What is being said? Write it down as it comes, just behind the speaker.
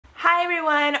Hi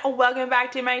everyone, welcome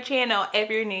back to my channel. If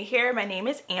you're new here, my name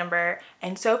is Amber,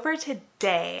 and so for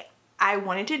today I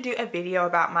wanted to do a video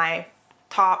about my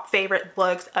top favorite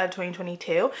looks of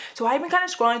 2022. So I've been kind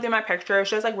of scrolling through my pictures,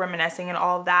 just like reminiscing and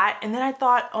all of that, and then I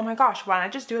thought, oh my gosh, why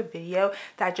not just do a video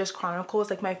that just chronicles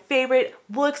like my favorite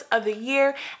looks of the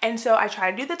year. And so I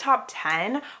tried to do the top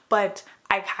 10, but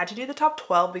I had to do the top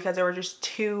 12 because there were just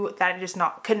two that I just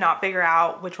could not figure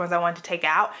out which ones I wanted to take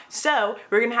out. So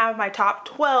we're gonna have my top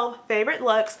 12 favorite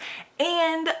looks,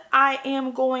 and I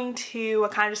am going to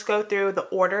kind of just go through the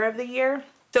order of the year.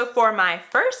 So for my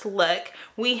first look,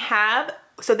 we have,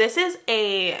 so this is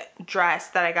a dress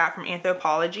that I got from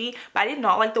Anthropologie, but I did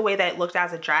not like the way that it looked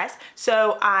as a dress.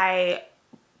 So I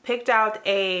picked out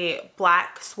a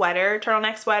black sweater,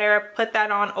 turtleneck sweater, put that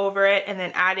on over it, and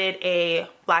then added a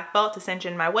black belt to cinch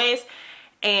in my waist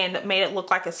and made it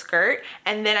look like a skirt.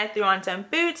 And then I threw on some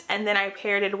boots, and then I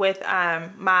paired it with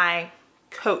my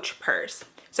Coach purse.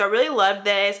 So I really loved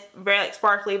this, very like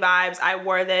sparkly vibes. I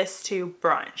wore this to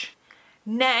brunch.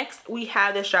 Next, we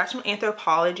have this dress from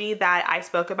Anthropologie that I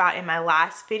spoke about in my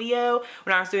last video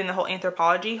when I was doing the whole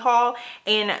Anthropologie haul.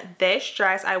 And this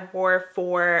dress I wore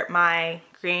for my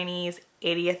granny's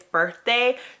 80th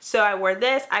birthday. So I wore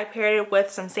this, I paired it with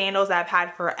some sandals that I've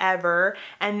had forever,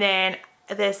 and then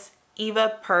this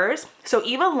Eva purse. So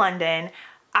Eva London,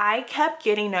 I kept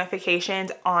getting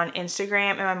notifications on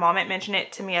Instagram, and my mom had mentioned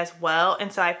it to me as well.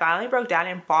 And so I finally broke down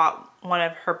and bought one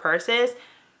of her purses,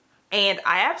 and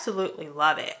I absolutely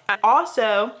love it.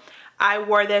 I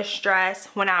wore this dress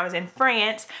when I was in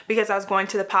France because I was going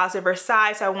to the Palace of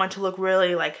Versailles, so I wanted to look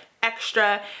really like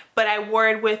extra, but I wore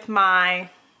it with my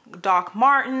Doc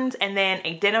Martens and then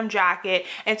a denim jacket.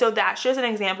 And so that's just an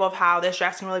example of how this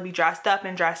dress can really be dressed up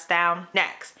and dressed down.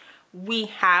 Next, we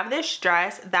have this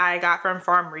dress that I got from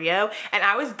Farm Rio, and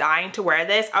I was dying to wear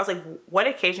this. I was like, what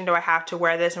occasion do I have to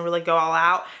wear this and really go all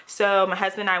out? So my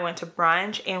husband and I went to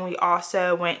brunch, and we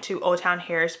also went to Old Town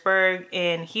Harrisburg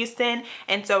in Houston,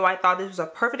 and so I thought this was a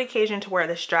perfect occasion to wear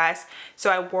this dress. So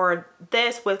I wore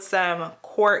this with some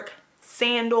cork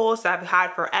sandals that I've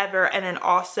had forever, and then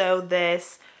also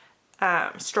this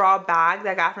straw bag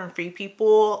that I got from Free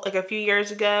People like a few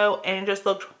years ago, and it just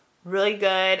looked really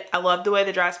good. I love the way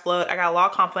the dress flowed. I got a lot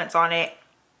of compliments on it.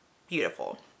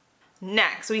 Beautiful.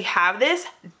 Next, we have this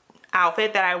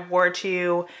outfit that I wore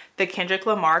to the Kendrick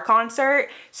Lamar concert.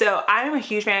 So I'm a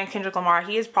huge fan of Kendrick Lamar.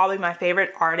 He is probably my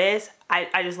favorite artist.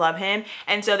 I just love him.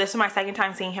 And so this is my second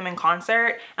time seeing him in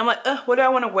concert. I'm like, ugh, what do I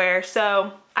want to wear?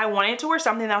 So I wanted to wear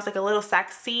something that was like a little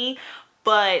sexy,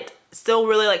 but still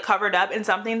really like covered up, and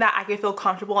something that I could feel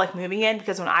comfortable like moving in,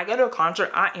 because when I go to a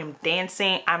concert I am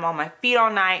dancing, I'm on my feet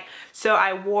all night. So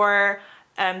I wore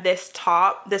this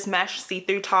top, this mesh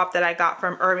see-through top that I got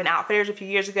from Urban Outfitters a few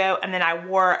years ago, and then I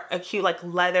wore a cute like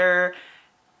leather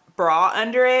bra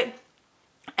under it,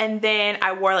 and then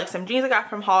I wore like some jeans I got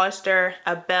from Hollister,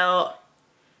 a belt,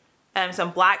 and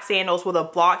some black sandals with a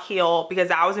block heel because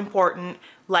that was important.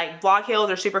 Like, block heels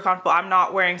are super comfortable. I'm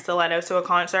not wearing stilettos to a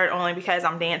concert only because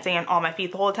I'm dancing on my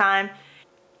feet the whole time.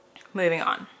 Moving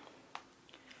on.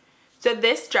 So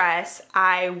this dress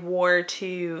I wore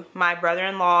to my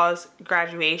brother-in-law's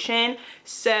graduation.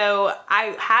 So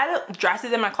I had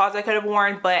dresses in my closet I could have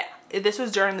worn, but this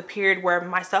was during the period where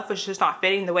my stuff was just not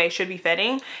fitting the way it should be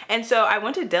fitting. And so I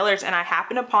went to Dillards and I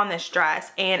happened upon this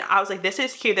dress, and I was like, this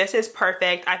is cute, this is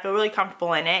perfect, I feel really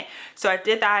comfortable in it. So I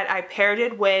did that. I paired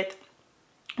it with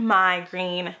my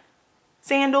green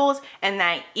sandals and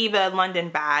that Eva London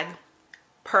bag.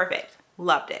 Perfect.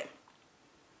 Loved it.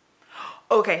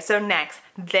 Okay, so next,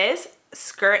 this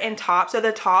skirt and top. So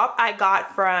the top I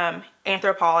got from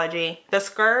Anthropologie. The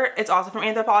skirt is also from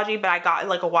Anthropologie, but I got it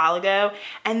like a while ago.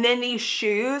 And then these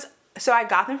shoes, so I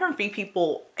got them from Free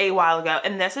People a while ago,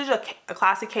 and this is a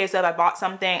classic case of I bought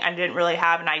something, I didn't really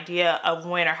have an idea of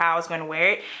when or how I was going to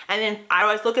wear it, and then I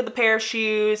always look at the pair of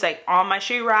shoes like on my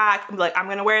shoe rack and be like, I'm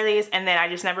going to wear these, and then I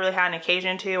just never really had an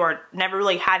occasion to, or never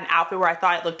really had an outfit where I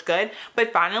thought it looked good.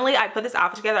 But finally I put this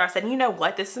outfit together. I said, you know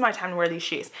what, this is my time to wear these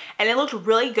shoes, and it looked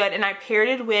really good. And I paired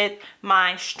it with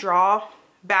my straw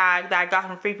bag that I got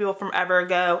from Free People from ever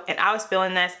ago, and I was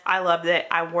feeling this. I loved it.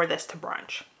 I wore this to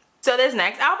brunch. So this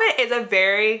next outfit is a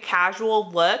very casual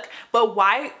look, but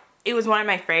why it was one of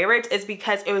my favorites is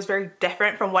because it was very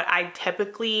different from what I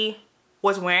typically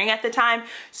was wearing at the time.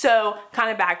 So kind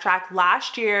of backtrack,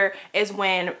 last year is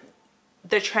when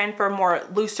the trend for more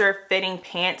looser fitting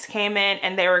pants came in,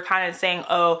 and they were kind of saying,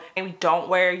 oh, maybe don't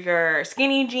wear your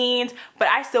skinny jeans, but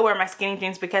I still wear my skinny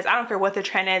jeans because I don't care what the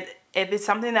trend is. If it's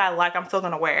something that I like, I'm still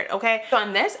gonna wear it, okay? So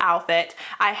in this outfit,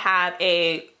 I have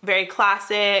a very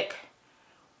classic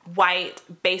white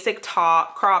basic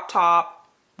top, crop top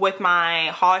with my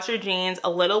Hollister jeans, a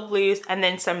little loose, and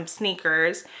then some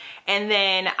sneakers. And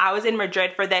then I was in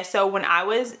Madrid for this. So when I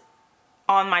was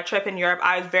on my trip in Europe,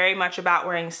 I was very much about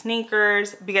wearing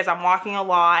sneakers because I'm walking a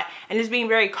lot and just being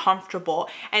very comfortable.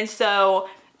 And so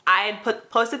I had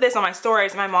posted this on my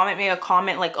stories. My mom had made a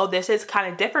comment like, oh, this is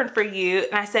kind of different for you.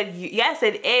 And I said, yes,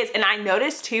 it is. And I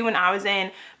noticed too when I was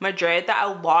in Madrid that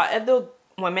a lot of the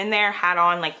women there had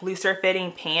on like looser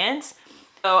fitting pants.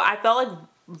 So I felt like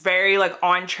very like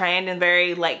on trend and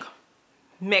very like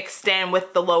mixed in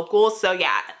with the locals. So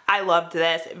yeah, I loved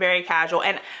this, very casual.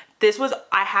 And this was,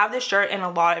 I have this shirt in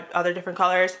a lot of other different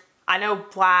colors. I know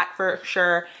black for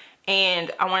sure,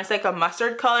 and I want to say like a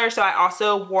mustard color, so I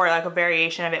also wore like a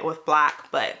variation of it with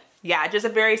black. But yeah, just a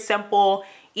very simple,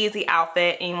 easy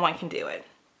outfit, anyone can do it.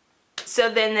 So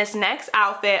then this next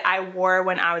outfit I wore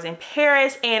when I was in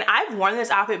Paris, and I've worn this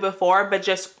outfit before, but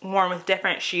just worn with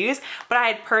different shoes. But I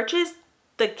had purchased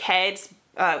the Keds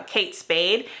Kate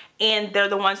Spade, and they're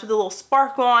the ones with a little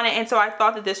sparkle on it, and so I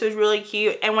thought that this was really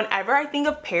cute. And whenever I think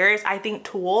of Paris, I think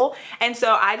tulle, and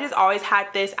so I just always had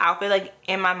this outfit like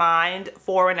in my mind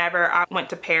for whenever I went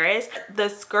to Paris. The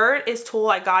skirt is tulle.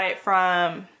 I got it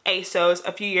from Asos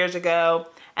a few years ago,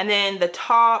 and then the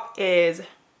top is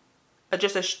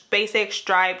just a basic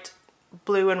striped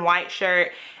blue and white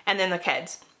shirt, and then the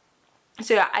Keds.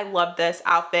 So yeah, I love this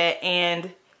outfit,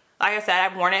 and like I said,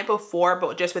 I've worn it before,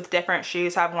 but just with different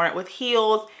shoes. So I've worn it with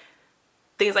heels,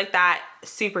 things like that.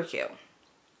 Super cute.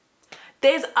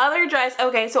 This other dress,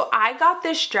 okay, so I got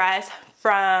this dress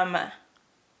from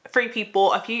Free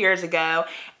People a few years ago,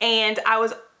 and I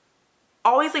was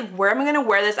always like, where am I gonna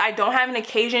wear this? I don't have an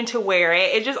occasion to wear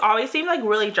it. It just always seemed like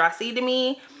really dressy to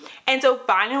me. And so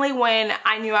finally, when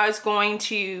I knew I was going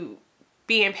to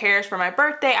be in Paris for my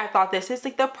birthday, I thought this is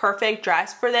like the perfect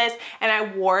dress for this, and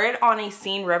I wore it on a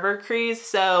Seine River cruise.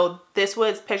 So this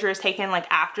was pictures taken like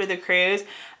after the cruise,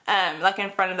 like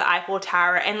in front of the Eiffel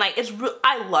Tower, and like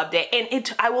I loved it.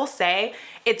 And I will say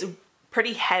it's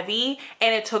pretty heavy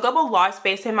and it took up a lot of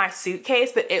space in my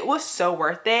suitcase, but it was so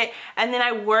worth it. And then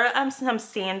I wore some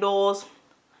sandals,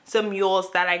 some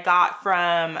mules that I got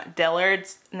from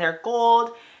Dillards, and they're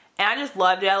gold. And I just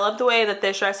loved it. I loved the way that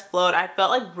this dress flowed. I felt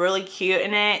like really cute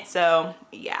in it. So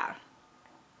yeah.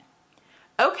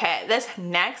 Okay, this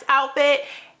next outfit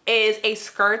is a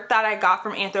skirt that I got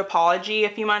from Anthropologie a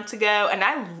few months ago. And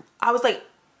I was like,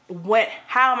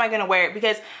 how am I gonna wear it?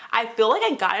 Because I feel like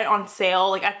I got it on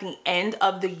sale like at the end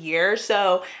of the year.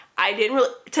 So I didn't really,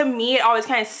 to me it always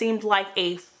kind of seemed like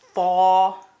a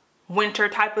fall winter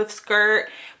type of skirt,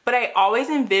 but I always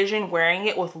envisioned wearing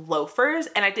it with loafers,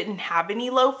 and I didn't have any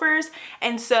loafers.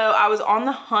 And so I was on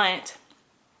the hunt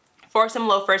for some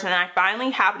loafers, and I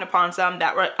finally happened upon some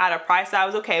that were at a price that I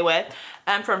was okay with,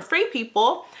 from Free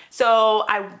People. So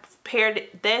I paired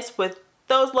this with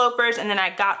those loafers, and then I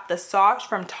got the socks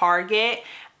from Target,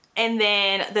 and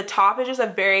then the top is just a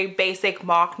very basic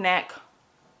mock neck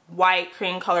white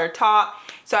cream color top.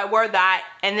 So I wore that,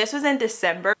 and this was in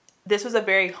December. This was a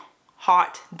very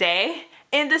hot day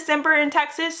in December in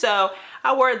Texas, so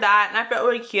I wore that and I felt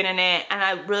really cute in it, and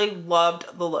I really loved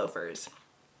the loafers.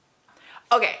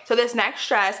 Okay, so this next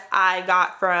dress I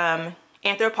got from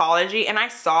Anthropologie, and I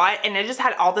saw it and it just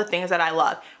had all the things that I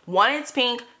love. One, it's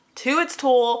pink. Two, it's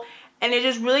tulle, and it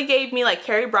just really gave me like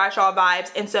Carrie Bradshaw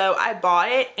vibes, and so I bought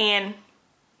it and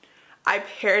I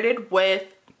paired it with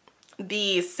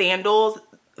these sandals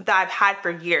that I've had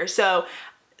for years. So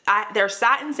they're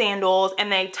satin sandals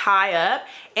and they tie up,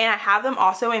 and I have them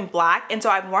also in black, and so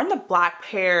I've worn the black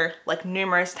pair like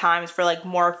numerous times for like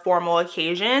more formal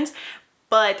occasions,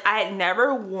 but I had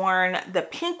never worn the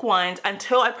pink ones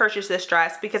until I purchased this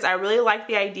dress because I really like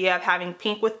the idea of having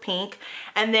pink with pink.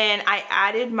 And then I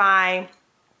added my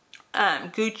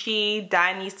Gucci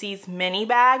Dionysus mini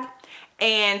bag,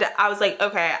 and I was like,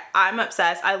 okay, I'm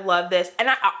obsessed. I love this. And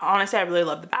honestly, I really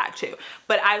love the bag too.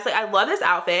 But I was like, I love this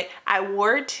outfit. I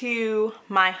wore it to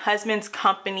my husband's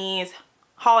company's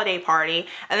holiday party.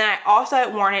 And then I also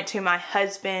had worn it to my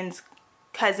husband's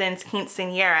cousin's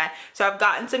quinceañera. So I've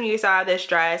gotten some use out of this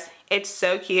dress. It's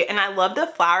so cute. And I love the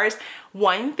flowers.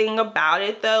 One thing about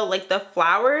it though, like the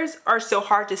flowers are so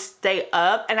hard to stay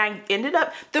up. And I ended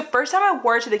up, the first time I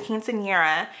wore it to the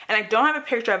quinceañera, and I don't have a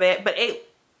picture of it, but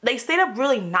they stayed up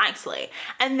really nicely.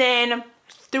 And then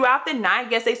throughout the night, I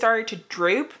guess they started to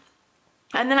droop.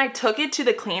 And then I took it to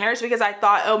the cleaners because I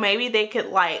thought, oh, maybe they could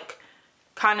like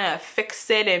kind of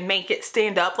fix it and make it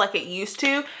stand up like it used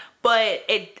to. But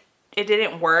it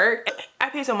didn't work. I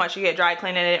paid so much to get dry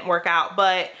cleaned and it didn't work out.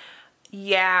 But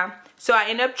yeah, so I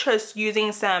ended up just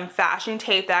using some fashion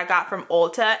tape that I got from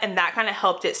Ulta, and that kind of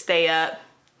helped it stay up.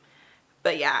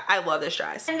 But yeah, I love this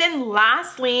dress. And then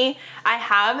lastly, I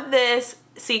have this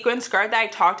sequin skirt that I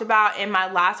talked about in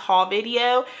my last haul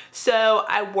video. So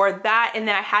I wore that, and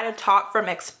then I had a top from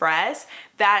Express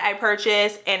that I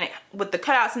purchased, and with the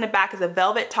cutouts in the back is a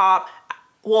velvet top,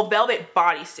 well, velvet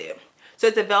bodysuit. So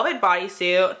it's a velvet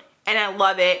bodysuit, and I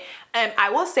love it. And I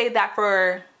will say that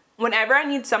for whenever I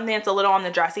need something that's a little on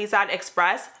the dressy side,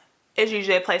 Express is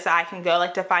usually a place that I can go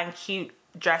like to find cute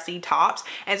dressy tops.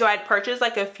 And so I'd purchased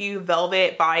like a few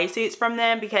velvet bodysuits from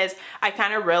them because I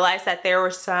kind of realized that there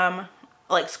were some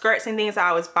like skirts and things that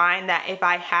I was buying that if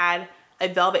I had a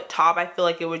velvet top, I feel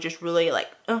like it would just really like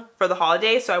for the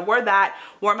holidays. So I wore that,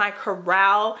 wore my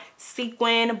Corral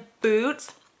sequin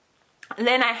boots, and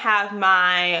then I have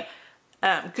my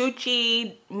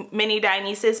Gucci mini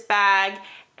Dionysus bag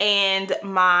and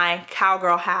my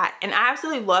cowgirl hat, and I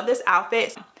absolutely love this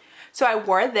outfit. So I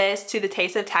wore this to the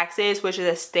Taste of Texas, which is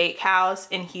a steakhouse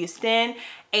in Houston,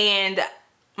 and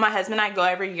my husband and I go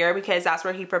every year because that's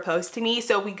where he proposed to me.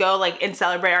 So we go like and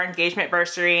celebrate our engagement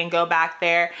anniversary and go back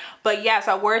there. But yeah,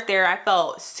 so I wore it there. I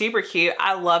felt super cute.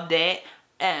 I loved it.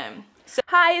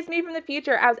 Hi, it's me from the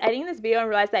future. I was editing this video and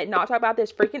realized that I did not talk about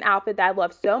this freaking outfit that I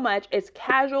love so much. It's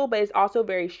casual, but it's also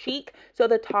very chic. So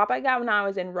the top I got when I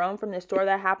was in Rome from the store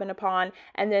that I happened upon,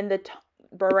 and then the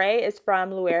beret is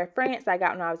from Loire, France, that I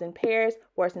got when I was in Paris.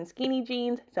 Wore some skinny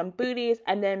jeans, some booties,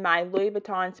 and then my Louis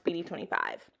Vuitton Speedy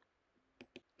 25.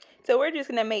 So we're just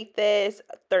gonna make this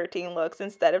 13 looks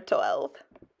instead of 12.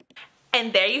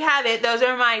 And there you have it. Those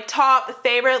are my top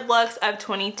favorite looks of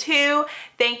 22.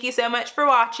 Thank you so much for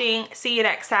watching. See you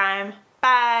next time.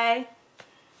 Bye.